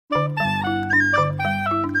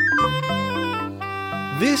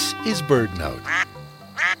This is BirdNote.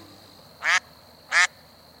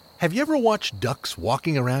 Have you ever watched ducks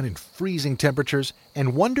walking around in freezing temperatures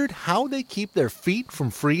and wondered how they keep their feet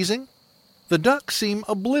from freezing? The ducks seem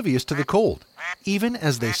oblivious to the cold, even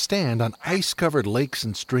as they stand on ice-covered lakes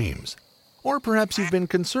and streams. Or perhaps you've been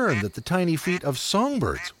concerned that the tiny feet of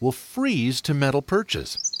songbirds will freeze to metal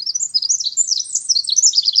perches.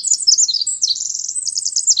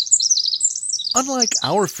 Unlike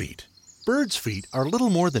our feet, birds' feet are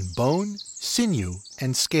little more than bone, sinew,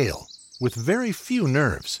 and scale, with very few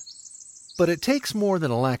nerves. But it takes more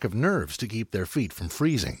than a lack of nerves to keep their feet from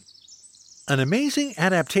freezing. An amazing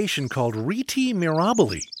adaptation called rete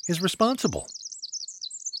mirabile is responsible.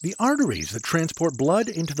 The arteries that transport blood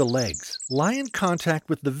into the legs lie in contact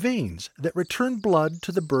with the veins that return blood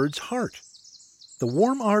to the bird's heart. The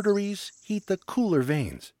warm arteries heat the cooler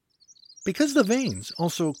veins. Because the veins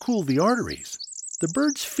also cool the arteries, the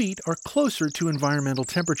bird's feet are closer to environmental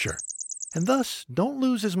temperature, and thus don't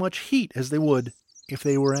lose as much heat as they would if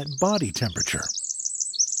they were at body temperature.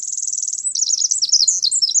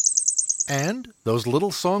 And those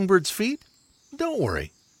little songbirds' feet? Don't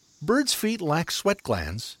worry. Birds' feet lack sweat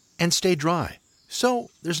glands and stay dry,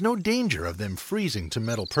 so there's no danger of them freezing to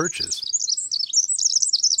metal perches.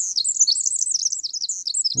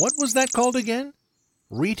 What was that called again?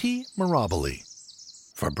 Rete mirabile.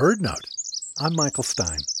 For BirdNote, I'm Michael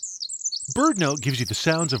Stein. BirdNote gives you the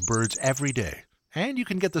sounds of birds every day, and you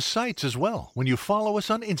can get the sights as well when you follow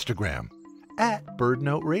us on Instagram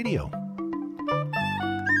 @BirdNote Radio.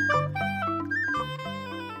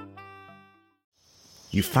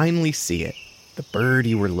 You finally see it, the bird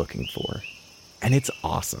you were looking for, and it's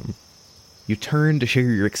awesome. You turn to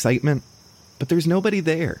share your excitement, but there's nobody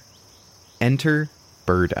there. Enter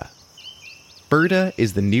Birda. Birda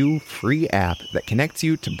is the new free app that connects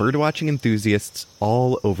you to birdwatching enthusiasts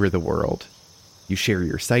all over the world. You share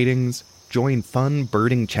your sightings, join fun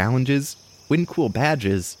birding challenges, win cool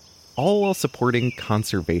badges, all while supporting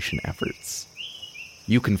conservation efforts.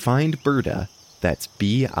 You can find Birda, that's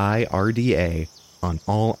BIRDA, on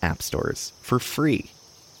all app stores for free.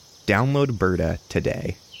 Download Birda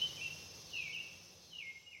today.